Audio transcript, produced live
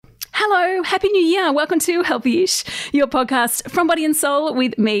Hello, Happy New Year. Welcome to Healthy-ish, your podcast from Body and Soul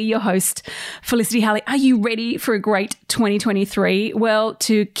with me, your host, Felicity Harley. Are you ready for a great 2023? Well,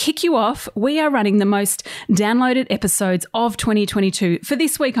 to kick you off, we are running the most downloaded episodes of 2022 for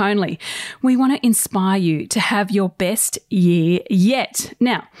this week only. We want to inspire you to have your best year yet.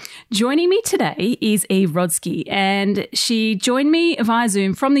 Now, joining me today is Eve Rodsky, and she joined me via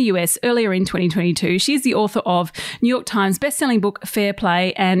Zoom from the US earlier in 2022. She's the author of New York Times bestselling book, Fair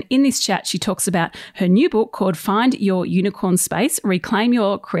Play, and in this chat, she talks about her new book called Find Your Unicorn Space, Reclaim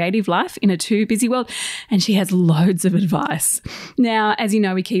Your Creative Life in a Too Busy World, and she has loads of advice. Now, as you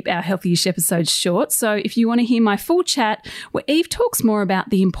know, we keep our Healthy-ish episodes short, so if you want to hear my full chat where Eve talks more about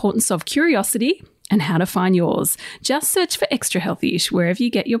the importance of curiosity and how to find yours, just search for Extra Healthy-ish wherever you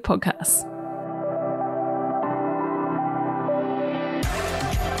get your podcasts.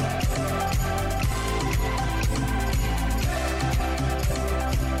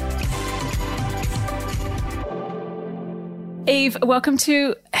 Eve, welcome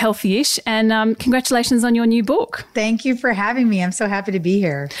to Healthy-ish, and congratulations on your new book. Thank you for having me. I'm so happy to be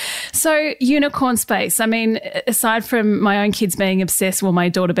here. So, unicorn space. I mean, aside from my own kids being obsessed, well, my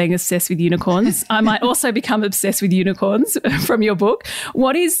daughter being obsessed with unicorns, I might also become obsessed with unicorns from your book.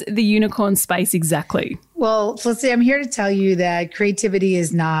 What is the unicorn space exactly? Well, Felicity, I'm here to tell you that creativity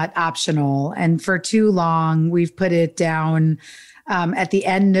is not optional. And for too long, we've put it down at the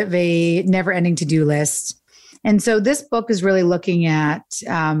end of a never-ending to-do list. And so this book is really looking at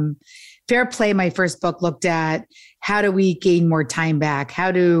Fair Play. My first book looked at how do we gain more time back? How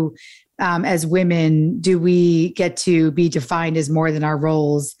do, as women, do we get to be defined as more than our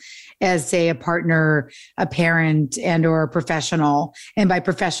roles as, say, a partner, a parent, and or a professional? And by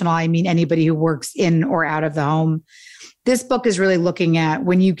professional, I mean anybody who works in or out of the home. This book is really looking at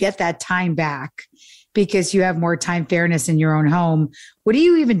when you get that time back because you have more time fairness in your own home, what do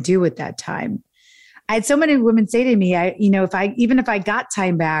you even do with that time? I had so many women say to me, if I got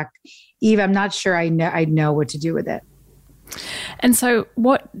time back, Eve, I'm not sure I'd know what to do with it. And so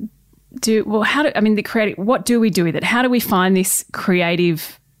what do we do with it? How do we find this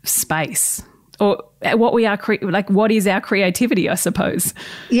creative space? Or what is our creativity, I suppose?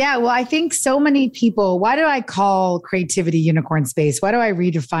 Yeah, well, I think so many people, why do I call creativity unicorn space? Why do I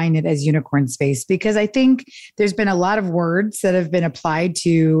redefine it as unicorn space? Because I think there's been a lot of words that have been applied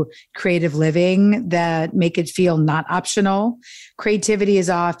to creative living that make it feel not optional. Creativity is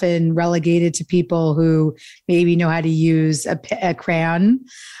often relegated to people who maybe know how to use a crayon,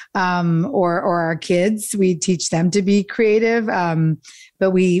 or our kids. We teach them to be creative.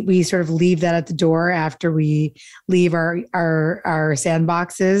 But we sort of leave that at the door after we leave our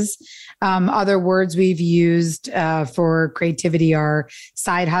sandboxes. Other words we've used for creativity are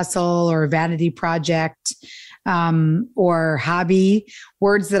side hustle or vanity project, or hobby,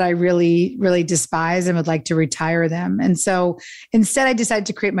 words that I really, really despise and would like to retire them. And so instead, I decided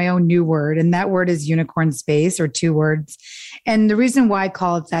to create my own new word, and that word is unicorn space, or two words. And the reason why I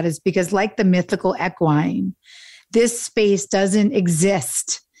call it that is because, like the mythical equine, this space doesn't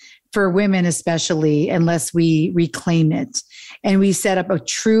exist for women, especially unless we reclaim it and we set up a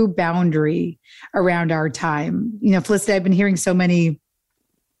true boundary around our time. You know, Felicity, I've been hearing so many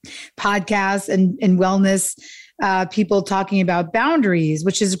podcasts and wellness people talking about boundaries,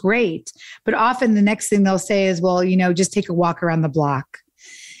 which is great. But often the next thing they'll say is, well, just take a walk around the block.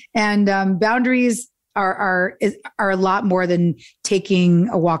 And boundaries are a lot more than taking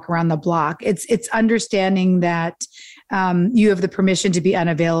a walk around the block. It's understanding that you have the permission to be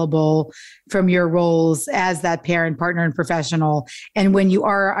unavailable from your roles as that parent, partner, and professional. And when you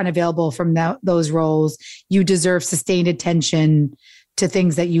are unavailable from those roles, you deserve sustained attention to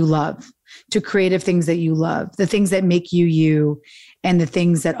things that you love, to creative things that you love, the things that make you you, and the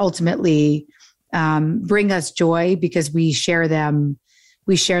things that ultimately bring us joy because we share them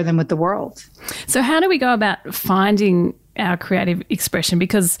with the world. So how do we go about finding our creative expression?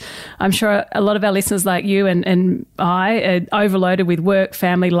 Because I'm sure a lot of our listeners like you and I are overloaded with work,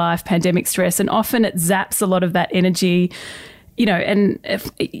 family life, pandemic stress, and often it zaps a lot of that energy, and if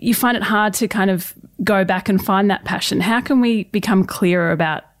you find it hard to kind of go back and find that passion. How can we become clearer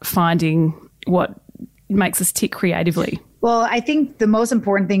about finding what makes us tick creatively? Well, I think the most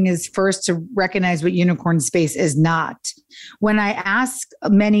important thing is first to recognize what unicorn space is not. When I ask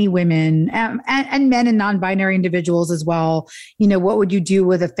many women and men and non-binary individuals as well, what would you do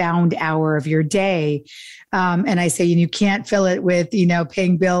with a found hour of your day? And I say, you can't fill it with,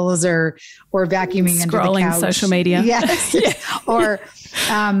 paying bills or vacuuming under the couch. Scrolling social media. Yes. Yeah. Or,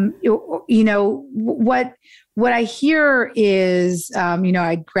 what I hear is,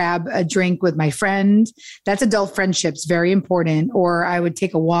 I'd grab a drink with my friend. That's adult friendships, very important. Or I would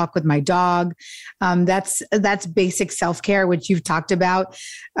take a walk with my dog. That's basic self-care, which you've talked about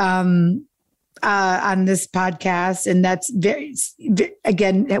on this podcast. And that's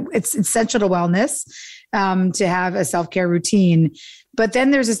again, it's essential to wellness to have a self-care routine. But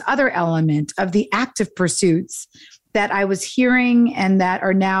then there's this other element of the active pursuits that I was hearing and that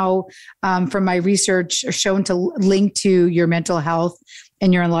are now, from my research, are shown to link to your mental health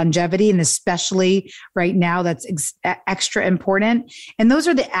and your longevity. And especially right now, that's extra important. And those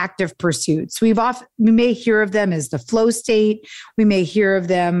are the active pursuits. We may hear of them as the flow state. We may hear of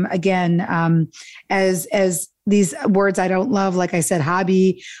them again as these words I don't love, like I said,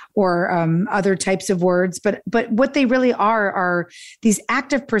 hobby or other types of words. But what they really are these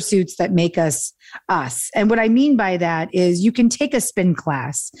active pursuits that make us us. And what I mean by that is you can take a spin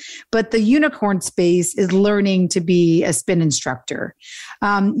class, but the unicorn space is learning to be a spin instructor.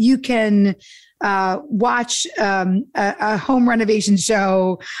 You can watch a home renovation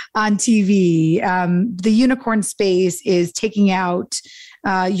show on TV. The unicorn space is taking out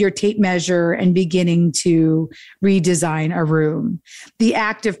your tape measure and beginning to redesign a room. The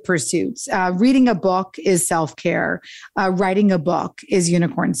active pursuits, reading a book is self-care. Writing a book is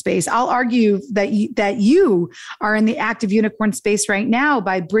unicorn space. I'll argue that you are in the active unicorn space right now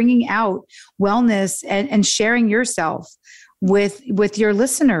by bringing out wellness and sharing yourself with your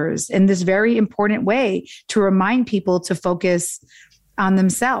listeners in this very important way to remind people to focus on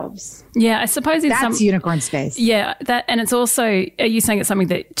themselves. Yeah, I suppose that's unicorn space. Yeah, and it's also, are you saying it's something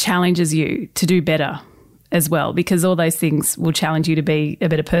that challenges you to do better as well? Because all those things will challenge you to be a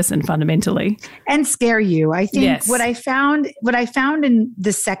better person fundamentally. And scare you. I think yes. what I found in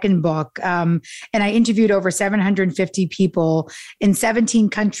the second book, and I interviewed over 750 people in 17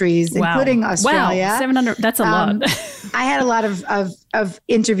 countries, wow. including Australia. Wow, 700, that's a lot. I had a lot of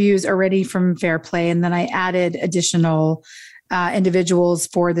interviews already from Fair Play, and then I added additional individuals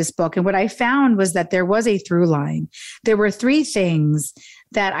for this book. And what I found was that there was a through line. There were three things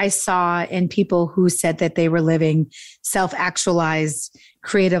that I saw in people who said that they were living self-actualized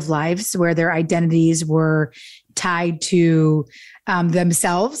creative lives where their identities were tied to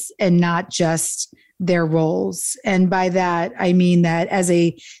themselves and not just their roles. And by that, I mean that as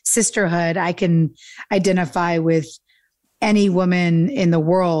a sisterhood, I can identify with any woman in the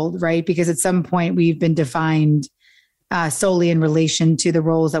world, right? Because at some point we've been defined solely in relation to the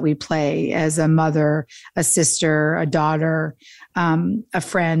roles that we play as a mother, a sister, a daughter, a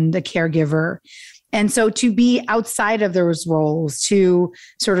friend, a caregiver. And so to be outside of those roles, to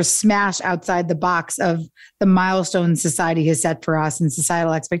sort of smash outside the box of the milestones society has set for us and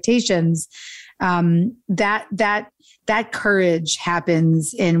societal expectations, that courage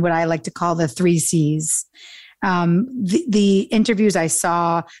happens in what I like to call the 3 C's. The interviews I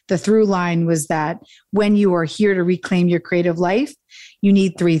saw, the through line was that when you are here to reclaim your creative life, you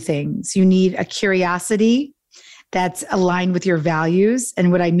need 3 things. You need a curiosity that's aligned with your values.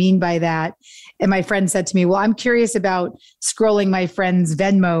 And what I mean by that, and my friend said to me, well, I'm curious about scrolling my friend's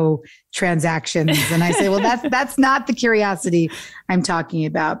Venmo transactions. And I say, well, that's not the curiosity I'm talking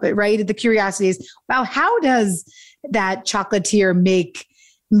about. But right, the curiosity is, wow, how does that chocolatier make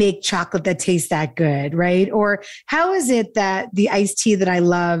chocolate that tastes that good, right? Or how is it that the iced tea that I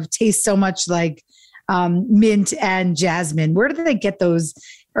love tastes so much like mint and jasmine? Where do they get those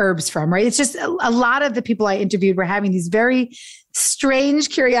herbs from, right? It's just a lot of the people I interviewed were having these very strange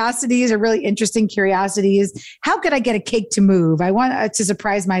curiosities or really interesting curiosities. How could I get a cake to move? I want to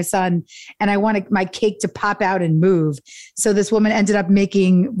surprise my son and I want my cake to pop out and move. So this woman ended up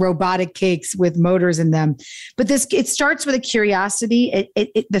making robotic cakes with motors in them. But it starts with a curiosity.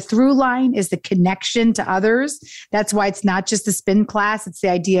 The through line is the connection to others. That's why it's not just the spin class. It's the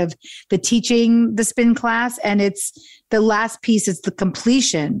idea of the teaching the spin class. And it's the last piece, it's the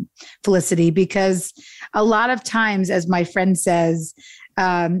completion, Felicity, because a lot of times, as my friend says,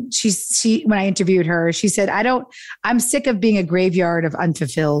 she when I interviewed her, she said, I'm sick of being a graveyard of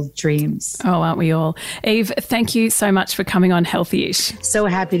unfulfilled dreams. Oh, aren't we all? Eve, thank you so much for coming on Healthy-ish. So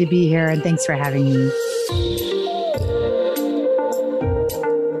happy to be here and thanks for having me.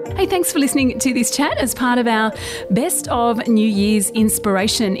 Hey, thanks for listening to this chat as part of our Best of New Year's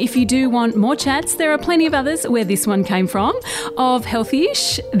Inspiration. If you do want more chats, there are plenty of others where this one came from, of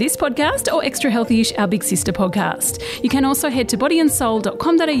Healthy-ish, this podcast, or Extra Healthy-ish, our big sister podcast. You can also head to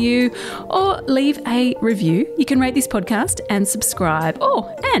bodyandsoul.com.au or leave a review. You can rate this podcast and subscribe.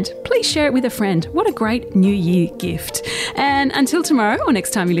 Oh, and please share it with a friend. What a great New Year gift. And until tomorrow or next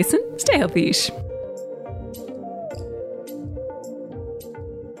time you listen, stay healthy-ish.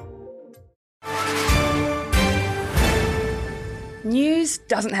 News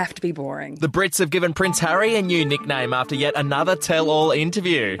doesn't have to be boring. The Brits have given Prince Harry a new nickname after yet another tell-all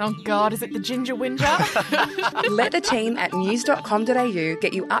interview. Oh God, is it the Ginger Whinger? Let the team at news.com.au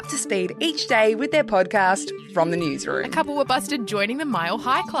get you up to speed each day with their podcast, From the Newsroom. A couple were busted joining the Mile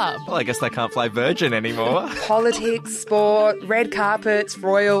High Club. Well, I guess they can't play Virgin anymore. Politics, sport, red carpets,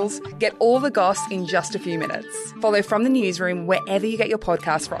 royals. Get all the goss in just a few minutes. Follow From the Newsroom wherever you get your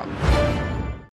podcast from.